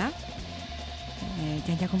duzuela.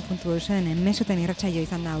 Janjakon.eusen Emesutan irratsaio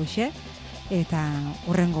izan da hauxe, eta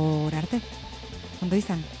horrengo arte. Ondo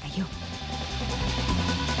izan, aio!